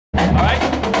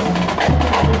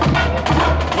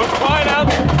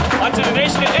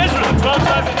nation of Israel, the 12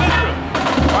 tribes of Israel.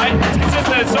 Right? It's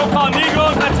consistent of so-called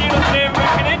Negroes, Latinos, Native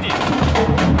American Indians.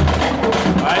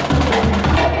 Right?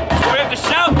 So we have to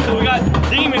shout because we got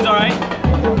demons, alright?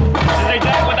 This is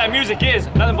exactly what that music is,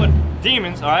 nothing but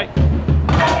demons, alright?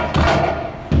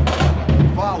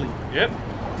 Volley. Yep.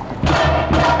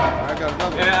 I got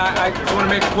another. And I just want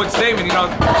to make a quick statement. You know,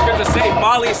 scriptures say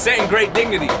folly is set in great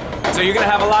dignity. So you're gonna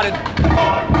have a lot of,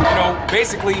 you know,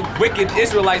 basically wicked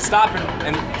Israelites stopping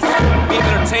and being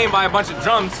entertained by a bunch of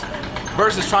drums,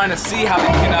 versus trying to see how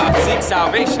they can seek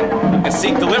salvation and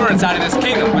seek deliverance out of this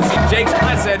kingdom. But see, Jake's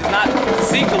plan said it's not to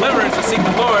seek deliverance or seek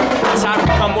the Lord. It's how to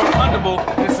become more comfortable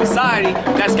in a society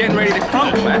that's getting ready to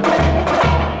crumble, man.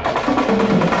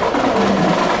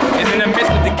 It's in the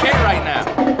midst of decay right now.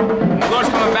 The Lord's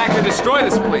coming back to destroy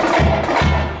this place.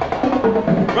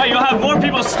 Right, you'll have more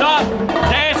people stop,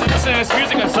 dance, and listen to this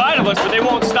music inside of us, but they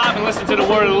won't stop and listen to the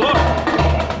word of the Lord,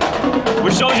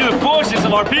 which shows you the foolishness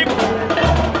of our people.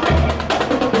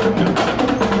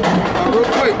 Real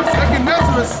quick, 2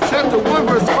 Ezra chapter 1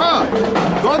 verse 5.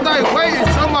 Go thy way and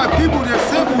show my people their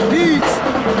sinful deeds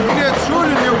and their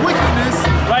children their wickedness.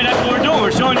 Right, that's what we're doing.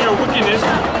 We're showing you your wickedness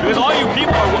because all you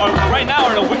people are right now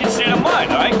are in a wicked state of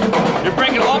mind, alright? You're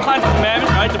breaking all kinds of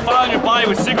commandments, right? Defiling your body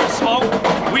with cigarette smoke,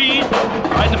 weed,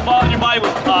 right? Defiling your body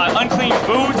with unclean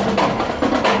foods.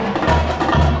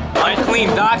 Unclean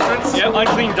doctrines. Yep,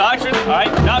 unclean doctrines,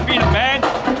 alright? Not being a man,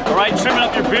 alright? Trimming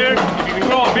up your beard. If you can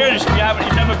grow a beard, you should have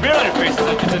a beard on your face.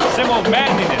 It's a symbol of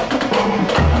manliness.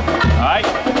 Alright?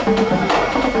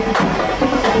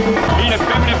 Being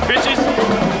effeminate bitches.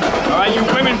 Alright, you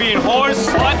women being whores,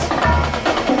 sluts.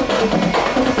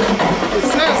 It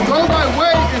says, go thy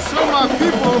way and show my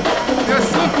people their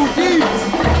sinful deeds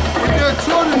and their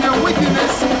children their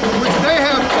wickedness, which they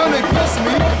have done against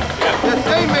me, that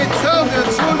they may tell their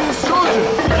children's children.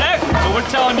 Exactly. So we're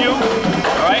telling you,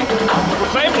 alright, we're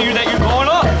proclaiming to you that you're going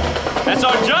off. That's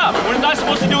our job. We're not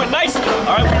supposed to do it nicely,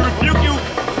 alright? We rebuke you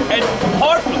and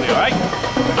harshly, alright?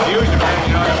 Usually, man,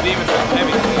 you know, the demons are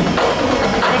heavy.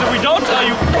 Because if we don't tell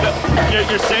you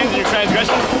your sins and your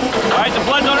transgressions, alright, the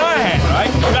blood's on our hands,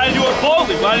 alright? We gotta do it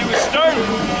boldly, we gotta do it sternly.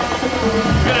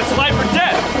 Because it's life or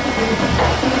death.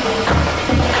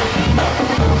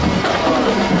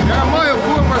 Jeremiah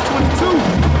 4 verse 22.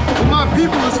 For my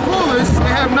people is foolish,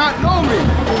 they have not known me.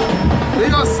 They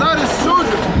are Sodom's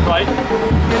children. Right?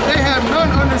 And they have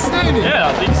none understanding.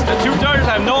 Yeah, the two-thirders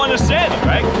have no understanding,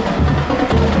 right?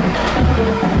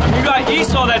 You got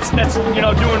Esau that's you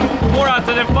know, doing more out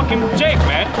there than fucking Jake,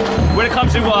 man. When it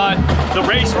comes to the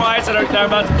race riots that are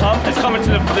about to come, it's coming to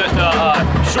the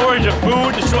shortage of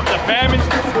food, the famines.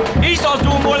 Esau's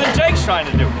doing more than Jake's trying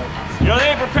to do. You know, they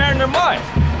ain't preparing their minds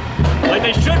like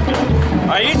they should be.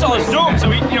 Alright, Esau is doomed, so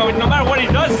he, you know, no matter what he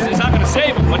does, it's not going to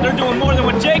save him. But they're doing more than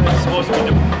what Jake is supposed to be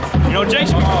doing. You know, Jake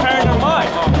should be preparing their mind.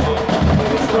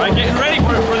 Right, getting ready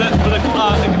for the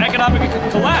economic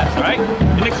collapse, right?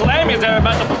 And the calamities that are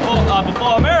about to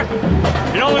befall America.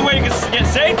 The only way you can get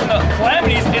saved from the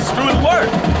calamities is through the word.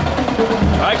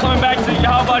 Alright, coming back to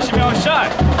Yahweh Shem Shai,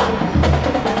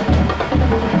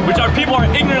 which our people are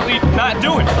ignorantly not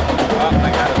doing.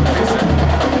 I got it.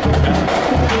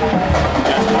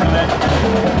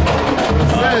 It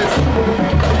says,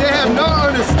 they have no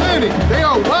understanding. They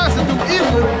are wise to do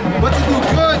evil, but to do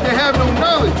good they have no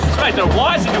knowledge. That's right, they're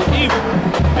wise to do evil.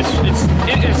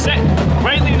 It's set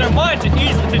greatly in their mind to do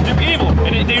evil,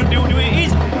 and they do it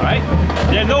easily, right?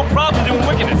 They have no problem doing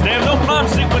wickedness. They have no problem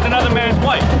sleeping with another man's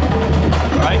wife,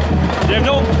 right? They have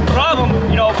no problem,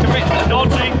 you know, committing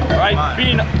adultery, right?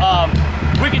 Being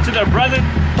wicked to their brethren,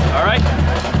 all right?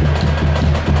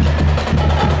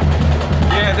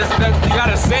 Yeah, you got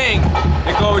a saying.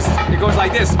 It goes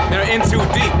like this. They're in too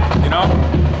deep, you know.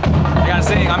 You got a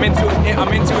saying. I'm in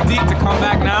too deep to come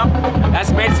back now.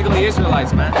 That's basically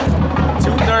Israelites, man.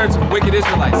 2/3 of wicked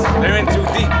Israelites. They're in too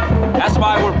deep. That's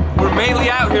why we're mainly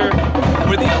out here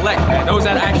for the elect, man. Those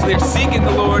that actually are seeking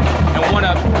the Lord and want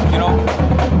to, you know,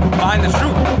 find the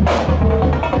truth.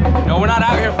 No, we're not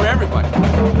out here for everybody.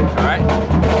 All right.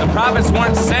 The prophets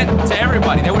weren't sent to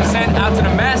everybody. They were sent out to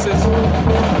the masses.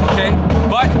 Okay.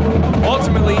 But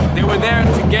ultimately, they were there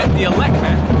to get the elect,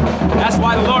 man. That's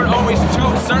why the Lord always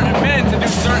chose certain men to do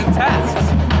certain tasks.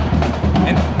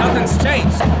 And nothing's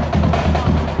changed.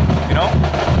 You know?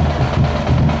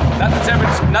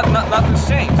 Nothing's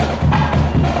changed.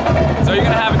 So you're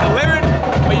going to have it delivered,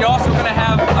 but you're also going to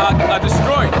have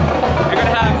destroyed. You're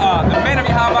going to have the men of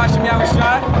Yahweh Shem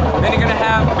Shai, then you're going to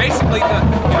have basically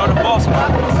the false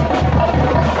prophets.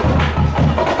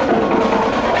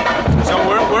 So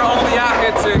we're only out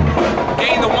here to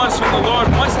gain the ones whom the Lord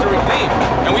wants to redeem.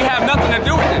 And we have nothing to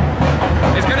do with it.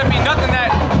 There's going to be nothing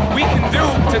that we can do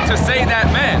to save that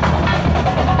man.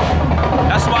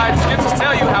 That's why the scriptures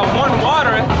tell you how one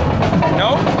watereth,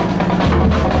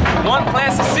 one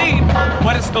plants the seed,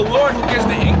 but it's the Lord who gives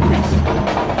the increase.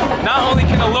 Not only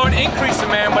can the Lord increase a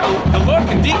man, but the Lord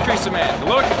can decrease a man. The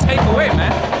Lord can take away,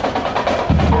 man.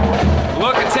 The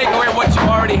Lord can take away what you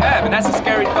already have, and that's a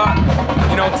scary thought,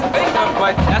 to think of,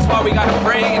 but that's why we gotta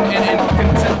pray and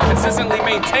consistently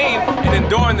maintain and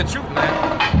endure in the truth, man.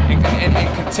 And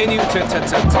continue to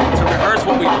rehearse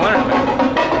what we've learned,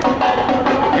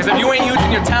 man. Because if you ain't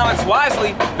using your talents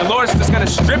wisely, the Lord's just gonna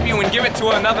strip you and give it to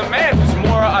another man who's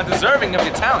more deserving of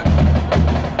your talent.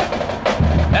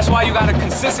 That's why you gotta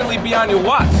consistently be on your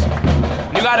watch.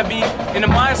 You gotta be in the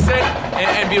mindset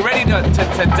and be ready to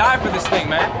die for this thing,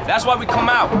 man. That's why we come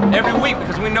out every week,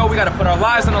 because we know we gotta put our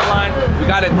lives on the line, we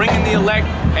gotta bring in the elect,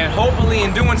 and hopefully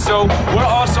in doing so, we're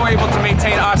also able to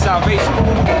maintain our salvation,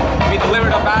 be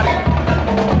delivered up out of here.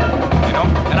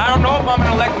 And I don't know if I'm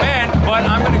an elect man, but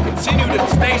I'm gonna continue to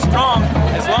stay strong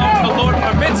as long as the Lord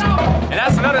permits me. And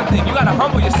that's another thing, you gotta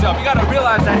humble yourself. You gotta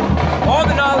realize that all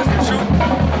the knowledge and truth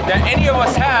that any of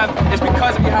us have is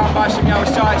because of Yahweh Shem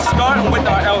Yahushua, starting with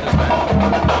our elders, man.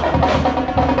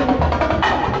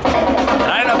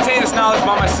 And I didn't obtain this knowledge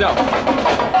by myself.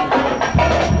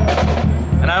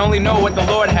 And I only know what the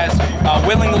Lord has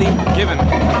willingly given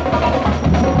me.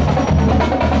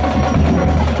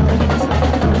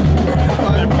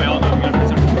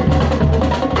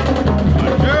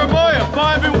 Jeremiah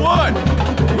 5:1.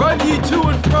 Run ye to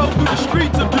and fro through the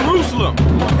streets of Jerusalem,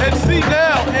 and see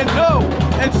now, and know,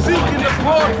 and seek in the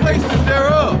broad places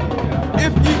thereof,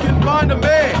 if ye can find a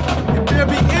man, if there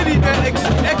be any that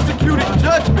executed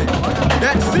judgment,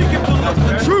 that seeketh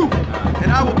the truth,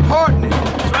 and I will pardon it.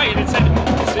 That's right, and it said,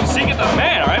 seeketh a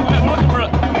man, all right? We're looking for a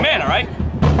man, all right?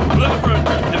 We're looking for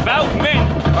devout men,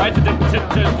 all right, to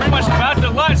pretty much devout their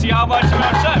lives to Yahweh Shem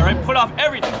Yahushua, all right? Put off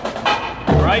everything,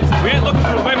 all right? We ain't looking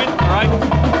for women, all right?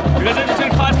 Because they're just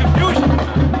going to cause confusion.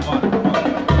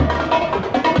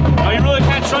 No, you really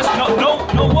can't trust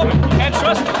no woman. You can't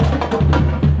trust her.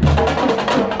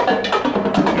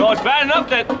 It's bad enough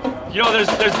that,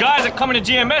 there's guys that come into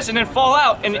GMS and then fall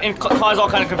out and cause all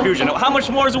kind of confusion. How much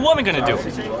more is a woman going to do?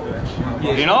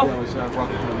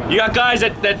 You got guys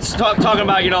that's talking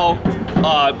about,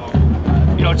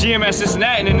 GMS this and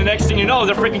that, and then the next thing you know,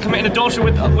 they're freaking committing adultery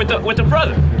with the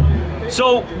brother.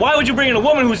 So why would you bring in a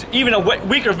woman who's even a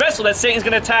weaker vessel that Satan's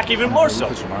going to attack even more so?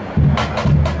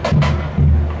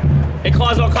 It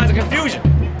causes all kinds of confusion.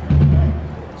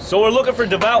 So we're looking for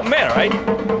devout men, right?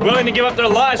 Willing to give up their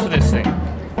lives for this thing.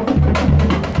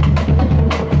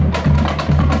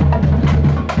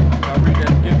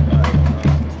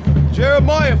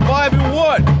 Jeremiah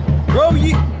 5:1.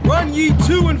 Run ye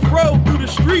to and fro through the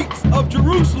streets of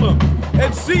Jerusalem,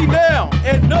 and see now,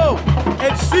 and know,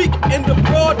 and seek in the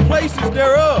broad places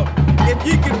thereof, if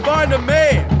ye can find a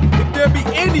man, if there be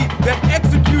any that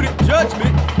executed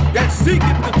judgment, that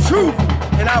seeketh the truth,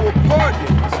 and I will pardon it.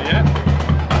 See that?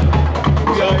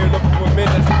 We out here looking for men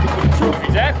that's looking for the truth.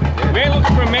 Exactly. We ain't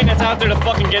looking for a man that's out there to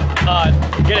fucking get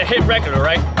a hit record, all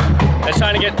right? That's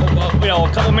trying to get, a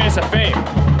couple minutes of fame.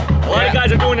 A lot of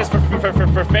guys are doing this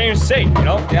for fame's sake,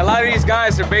 Yeah, a lot of these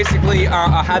guys are basically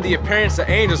have the appearance of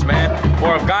angels, man,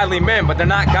 or of godly men, but they're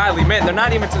not godly men. They're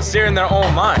not even sincere in their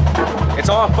own mind. It's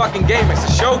all a fucking game. It's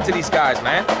a show to these guys,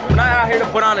 man. We're not out here to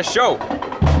put on a show.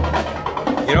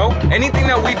 Anything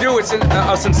that we do, it's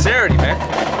a sincerity, man.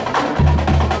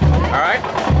 All right?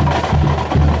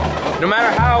 No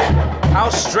matter how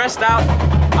stressed out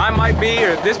I might be,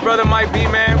 or this brother might be,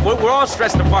 man, we're all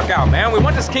stressed the fuck out, man. We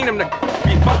want this kingdom to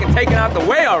be fucking taken out the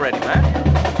way already, man.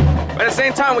 But at the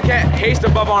same time, we can't haste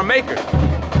above our maker.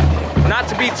 Not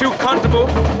to be too comfortable,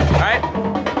 right?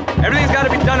 Everything's got to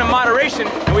be done in moderation,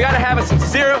 and we got to have a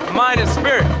sincere mind and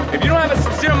spirit. If you don't have a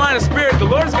sincere mind and spirit, the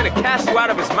Lord is going to cast you out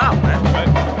of his mouth, man. Right?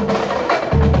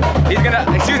 He's going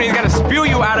to spew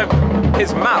you out of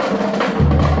his mouth.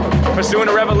 Pursuing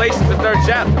the Revelations, the 3rd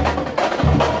chapter.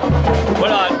 But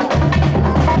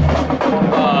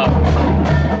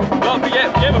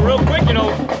real quick, shit, I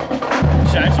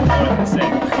actually forgot what I was going to say.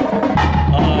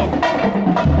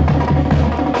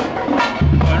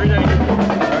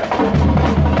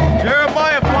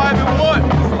 Jeremiah 5:1.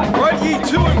 Run ye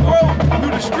to and fro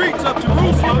through the streets of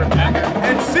Jerusalem,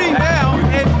 and see now,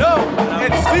 and know,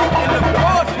 and seek in the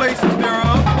broad places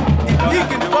thereof, if ye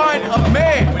can find a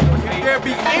man, if there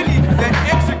be any that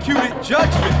executed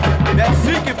judgment, that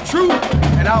seeketh truth,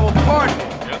 and I will pardon it.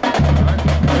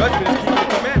 Judgment is keeping the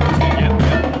commandments.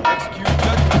 Execute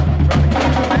judgment. Trying to keep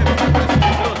the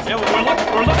commandments. Yeah, we're looking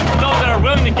for those that are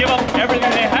willing to give up everything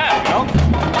they have,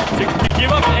 to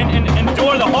give up and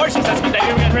endure the harshness that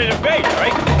you're getting ready to face,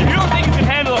 right? If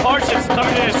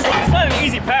coming in, it's not an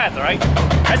easy path, all right?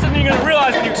 That's something you're gonna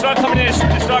realize when you start coming in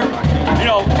and start, you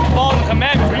know, following the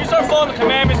commandments. When you start following the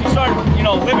commandments, you start, you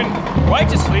know, living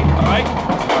righteously, all right?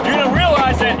 You're gonna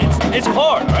realize that it's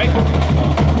hard, right?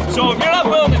 So if you're not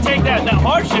willing to take that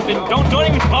hardship, then don't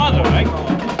even bother, right?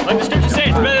 Like the scriptures say,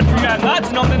 it's better for you not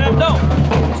to know than to know.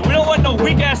 So we don't want no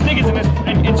weak ass niggas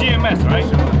in GMS, right?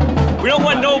 We don't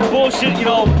want no bullshit, you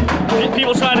know,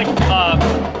 people trying to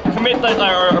commit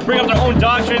or bring up their own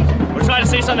doctrines or trying to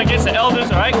say something against the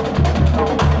elders, all right?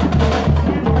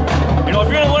 You know, if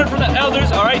you're gonna learn from the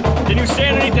elders, all right, then you stay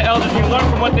underneath the elders. You learn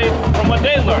from what they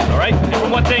learned, all right, and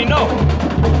from what they know.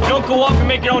 You don't go off and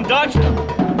make your own doctrine,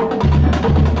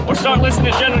 or start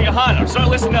listening to General Yohana, or start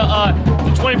listening to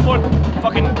the 24th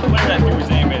fucking whatever that dude's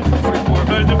name is.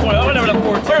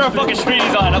 Whatever fucking street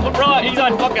he's on. Bro, he's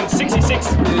on fucking 66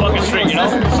 fucking street, you know?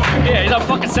 Yeah, he's on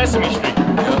fucking Sesame Street.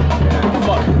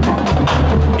 Fuck.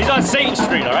 He's on Satan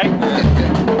Street, all right?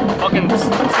 Fucking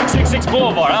 666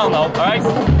 Boulevard. I don't know, all right?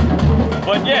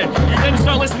 But yeah, you then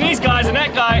start listening to these guys and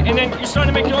that guy, and then you start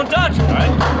to make your own doctrine, all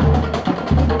right?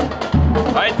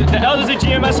 All right, the elders at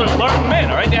GMS are learned men,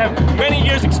 all right? They have many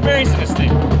years experience in this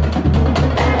thing.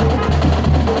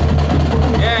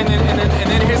 Yeah, and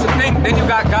then here's the thing. Then you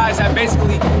got guys that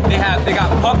basically they got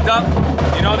puffed up,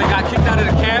 you know, they got kicked out of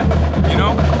the camp, you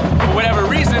know, for whatever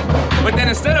reason. But then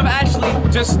instead of actually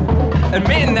just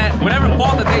admitting that whatever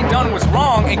fault that they done was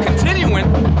wrong and continuing,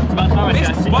 they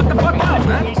fuck the fuck up,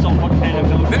 man.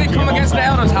 Then they come against the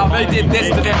elders, how they did this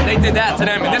to them, they did that to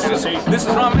them, and this is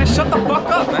wrong, man. Shut the fuck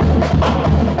up,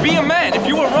 man. Be a man. If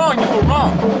you were wrong, you were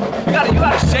wrong. You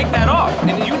gotta shake that off, and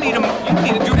you need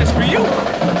to do this for you.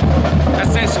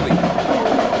 Essentially,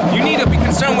 you need to be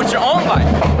concerned with your own life.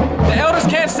 The elders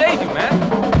can't save you, man.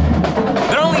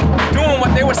 They're only doing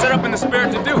what they were set up in the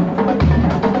spirit to do.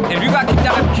 And if you got kicked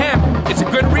out of the camp, it's a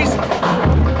good reason.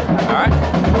 All right?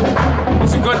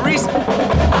 It's a good reason.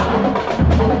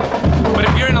 But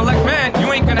if you're an elect man,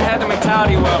 you ain't gonna have the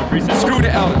mentality, well, screw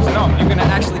the elders. No, you're gonna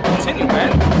actually continue,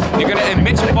 man. You're gonna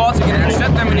admit your faults, you're gonna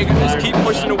accept them, and you're gonna just keep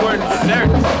pushing the word and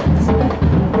sincerity.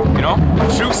 You know?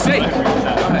 Truth's sake. Go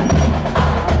ahead.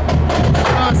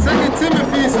 2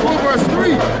 Timothy 4 verse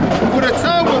 3. For the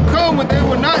time will come when they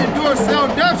will not endure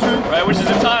sound doctrine. Right, which is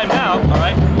the time now,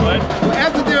 alright? But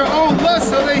after their own lust,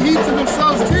 so they heed to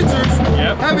themselves teachers,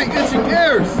 having itching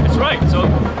ears. That's right. So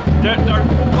they're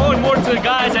going more to the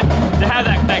guys that have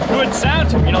that good sound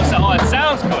to them, you know, so oh, it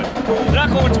sounds good. They're not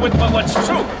going with what's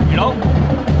true, you know?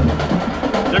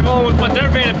 They're going with what their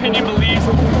vain opinion believes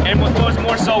and what goes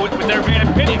more so with their vain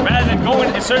opinion, rather than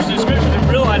going and searching the scriptures and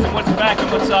realizing what's fact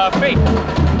and what's fake.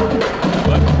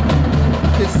 What?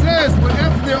 It says, but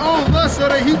after their own lust shall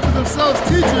they heap to themselves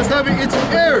teachers having itching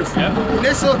ears. Yep. And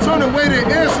they shall turn away their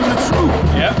ears from the truth.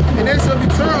 Yep. And they shall be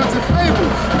turned unto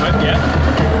fables.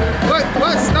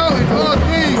 But stout in all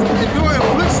things, endure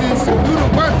afflictions, do the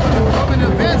work of an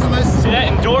evangelist. See that?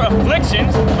 Endure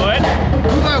afflictions, go ahead.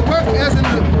 Do thy work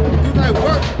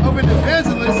of an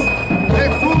evangelist,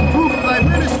 make full proof of thy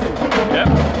ministry. Yep.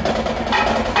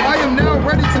 I am now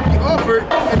ready to be offered,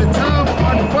 and the time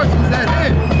for departure is at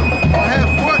hand. I have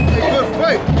fought a good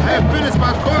fight. I have finished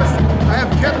my course. I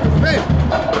have kept the faith.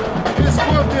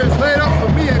 Henceforth there is laid up for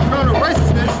me a crown of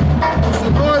righteousness, which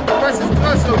the Lord, the righteous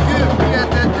God, shall give me at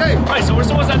that day. Right, so we're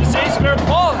supposed to have the same spirit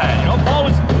Paul had. You know, Paul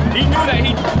he knew that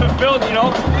he fulfilled, you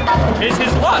know, his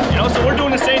lot, you know, so we're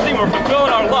doing the same thing. We're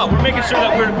fulfilling our lot. We're making sure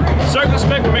that we're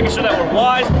circumspect. We're making sure that we're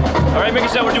wise. All right,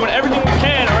 making sure that we're doing everything we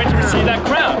can, all right, to receive that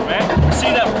crown, man.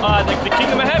 Receive that, the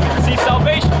kingdom of heaven. Receive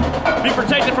salvation. Be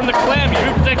protected from the calamity.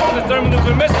 Be protected from the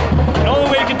thermonuclear missile. And the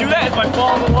only way you can do that is by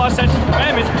following the law, statutes, and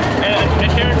commandments and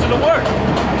adhering to the word.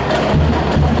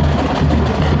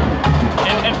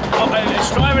 And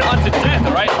striving unto death,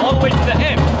 all right, all the way to the